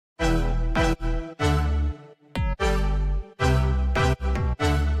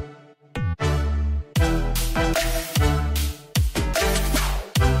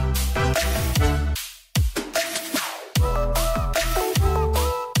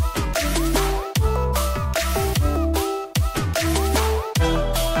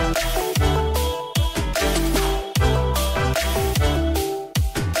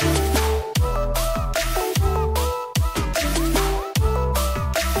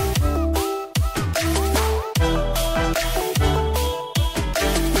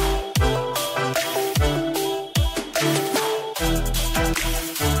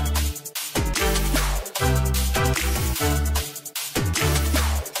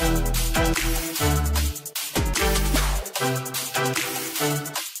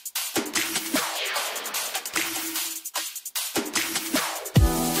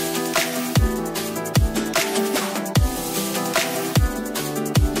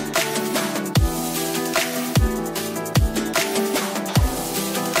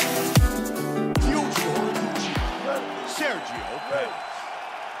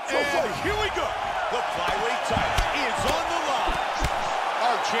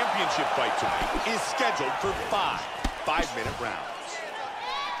championship fight tonight is scheduled for 5 5-minute rounds.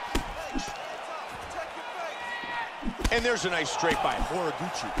 And there's a nice straight by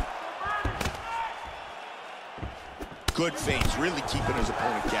Horiguchi. Good feints, really keeping his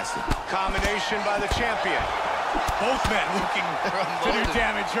opponent guessing. Combination by the champion. Both men looking to do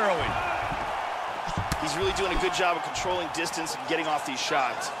damage early. He's really doing a good job of controlling distance and getting off these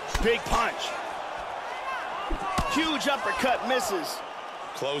shots. Big punch. Huge uppercut, misses.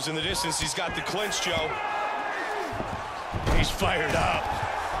 Closing the distance, he's got the clinch, Joe. He's fired up.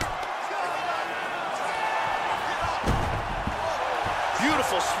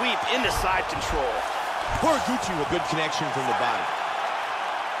 Beautiful sweep into side control. Horiguchi with good connection from the bottom.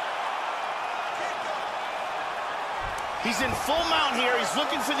 He's in full mount here. He's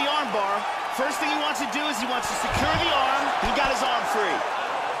looking for the arm bar. First thing he wants to do is he wants to secure the arm. He got his arm free.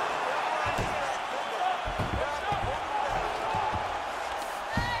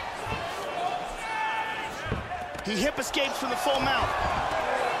 He hip escapes from the full mount.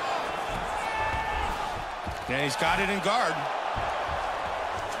 And he's got it in guard.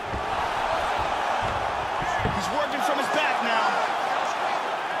 He's working from his back now.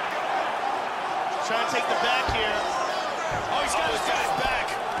 Trying to take the back here. Oh, he's got his back.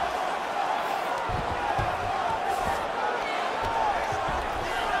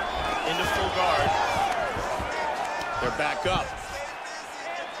 Into full guard. They're back up.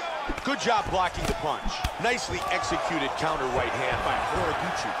 Good job blocking the punch. Nicely executed counter right hand by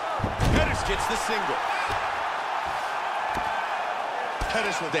Horiguchi. Pettis gets the single.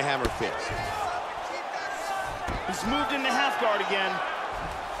 Pettis with the hammer fist. He's moved into half guard again.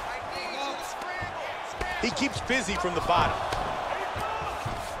 He keeps busy from the bottom.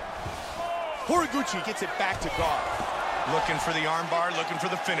 Horiguchi gets it back to guard. Looking for the armbar, looking for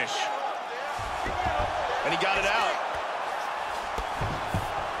the finish. And he got it out.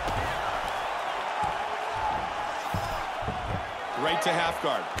 Right to half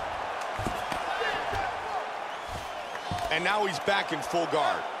guard. And now he's back in full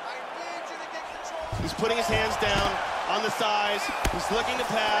guard. He's putting his hands down on the thighs. He's looking to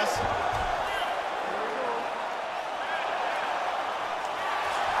pass.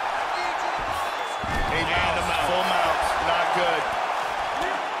 Full mount, not good.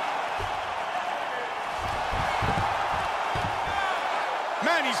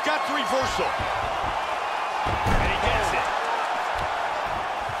 Man, he's got the reversal. And he gets it.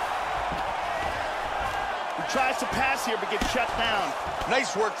 He tries to pass here, but gets shut down.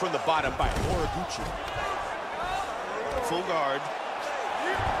 Nice work from the bottom by Horiguchi. Full guard.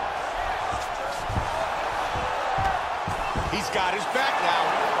 He's got his back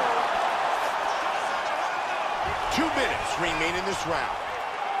now. 2 minutes remain in this round.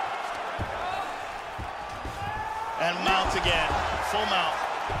 And mount again. Full mount.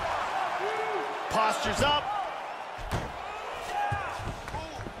 Postures up.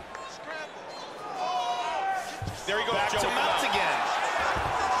 There he goes. Back to mount again.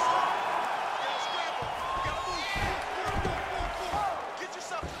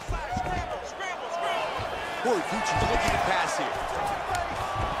 Horiguchi's looking to pass here.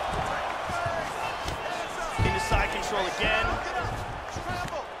 Into side control again.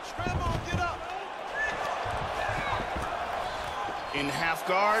 In half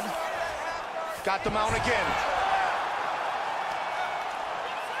guard. Got the mount again.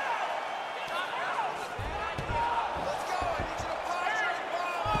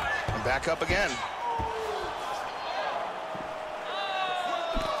 And back up again.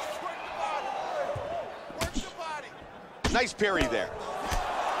 Nice parry there.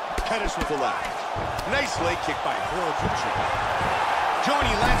 Pettis with the left. Nice leg kick by Horiguchi.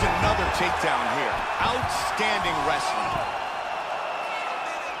 Johnny lands another takedown here. Outstanding wrestling.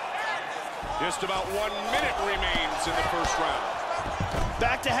 Just about 1 minute remains in the first round.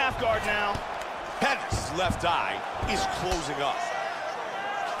 Back to half guard now. Pettis' left eye is closing up.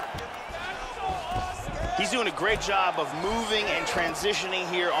 He's doing a great job of moving and transitioning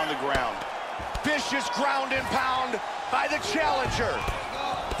here on the ground. Vicious ground and pound by the challenger.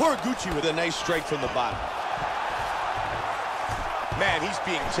 Horiguchi with a nice strike from the bottom. Man, he's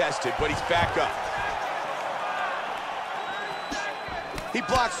being tested, but he's back up. He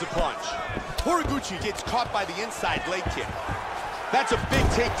blocks the punch. Horiguchi gets caught by the inside leg kick. That's a big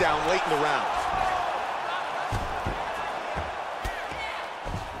takedown late in the round.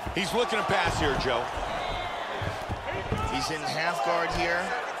 He's looking to pass here, Joe. He's in half guard here.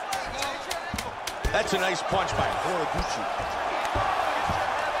 That's a nice punch by Horiguchi.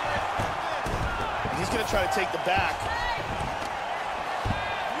 He's going to try to take the back.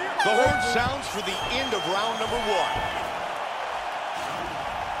 The horn sounds for the end of round number 1.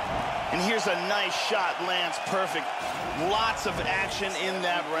 And here's a nice shot, lands perfect. Lots of action in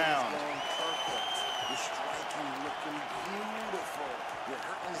that round. You're striking, looking beautiful. You're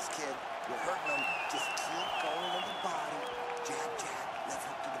hurting this kid. You're hurting him. Just keep going on the body. Jab, jab, left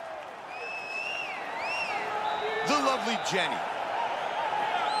hook to the... The lovely Jenny.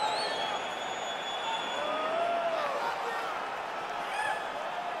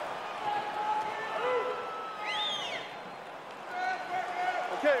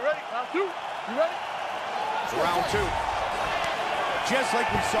 Okay, ready? Round two. You ready? Round two. Just like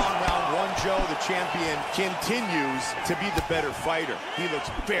we saw in round one, Joe, the champion continues to be the better fighter. He looks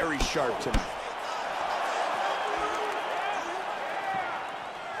very sharp tonight.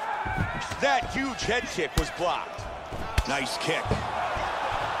 That huge head kick was blocked. Nice kick.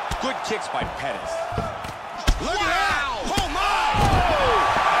 Good kicks by Pettis. Look at that! Oh, my!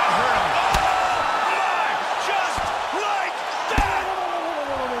 That hurt him.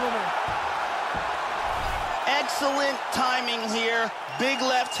 Excellent timing here. Big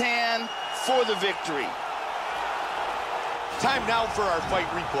left hand for the victory. Time now for our fight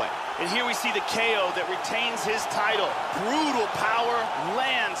replay. And here we see the KO that retains his title. Brutal power,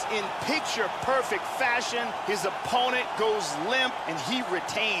 lands in picture-perfect fashion. His opponent goes limp, and he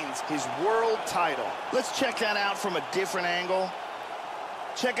retains his world title. Let's check that out from a different angle.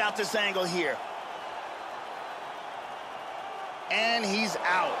 Check out this angle here. And he's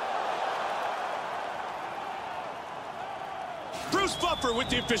out. Bruce Buffer with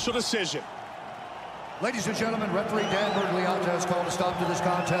the official decision. Ladies and gentlemen, referee Dan Bergliata has called a stop to this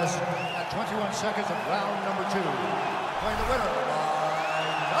contest at 21 seconds of round number 2. Playing the winner by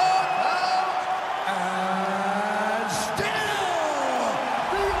knockout and still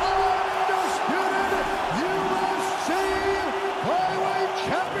the undisputed UFC flyweight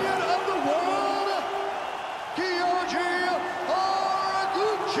champion of the world, Kyoji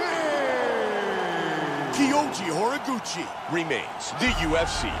Horiguchi. Kyoji Horiguchi remains the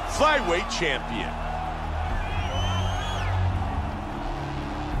UFC flyweight champion.